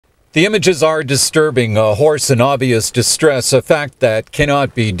The images are disturbing, a horse in obvious distress, a fact that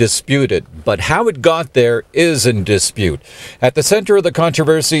cannot be disputed. But how it got there is in dispute. At the center of the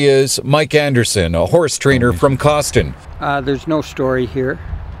controversy is Mike Anderson, a horse trainer from Castanet. There's no story here.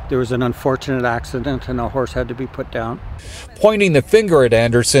 There was an unfortunate accident and a horse had to be put down. Pointing the finger at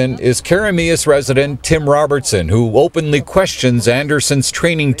Anderson is Keremeos resident Tim Robertson, who openly questions Anderson's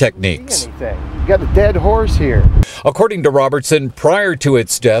training techniques. You got a dead horse here. According to Robertson, prior to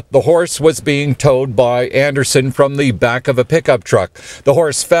its death, the horse was being towed by Anderson from the back of a pickup truck. The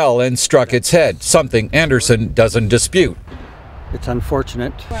horse fell and struck its head, something Anderson doesn't dispute. It's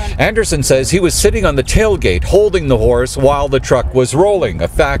unfortunate. Anderson says he was sitting on the tailgate holding the horse while the truck was rolling, a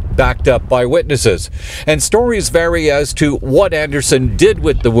fact backed up by witnesses. And stories vary as to what Anderson did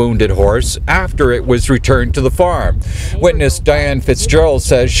with the wounded horse after it was returned to the farm. Witness Diane Fitzgerald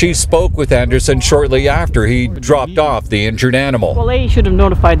says she spoke with Anderson shortly after he dropped off the injured animal. Well, he should have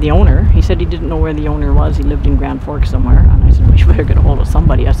notified the owner. He said he didn't know where the owner was. He lived in Grand Forks somewhere. And I said, well, you better get a hold of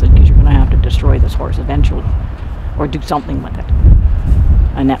somebody. I said, because you're going to have to destroy this horse eventually, or do something with it.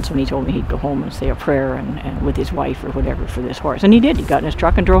 And that's when he told me he'd go home and say a prayer and with his wife or whatever for this horse. And he did. He got in his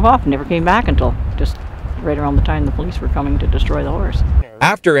truck and drove off and never came back until just right around the time the police were coming to destroy the horse.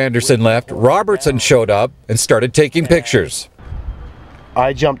 After Anderson left, Robertson showed up and started taking pictures.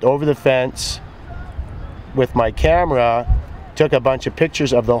 I jumped over the fence with my camera, took a bunch of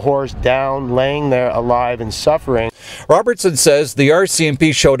pictures of the horse down, laying there alive and suffering. Robertson says the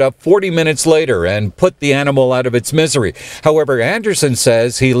RCMP showed up 40 minutes later and put the animal out of its misery. However, Anderson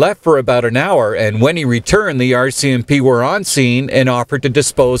says he left for about an hour, and when he returned, the RCMP were on scene and offered to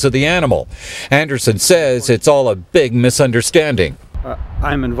dispose of the animal. Anderson says it's all a big misunderstanding.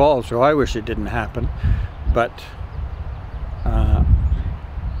 I'm involved, so I wish it didn't happen. But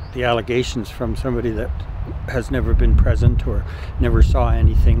the allegations from somebody that has never been present or never saw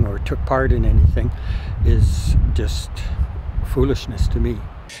anything or took part in anything is just foolishness to me.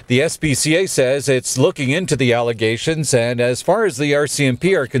 The SPCA says it's looking into the allegations, and as far as the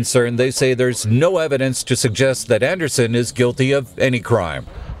RCMP are concerned, they say there's no evidence to suggest that Anderson is guilty of any crime.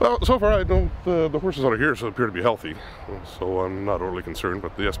 Well, so far I don't, the horses out of here appear to be healthy, so I'm not overly concerned,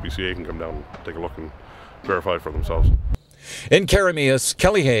 but the SPCA can come down and take a look and verify for themselves. In Keremeos,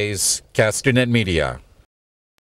 Kelly Hayes, Castanet Media.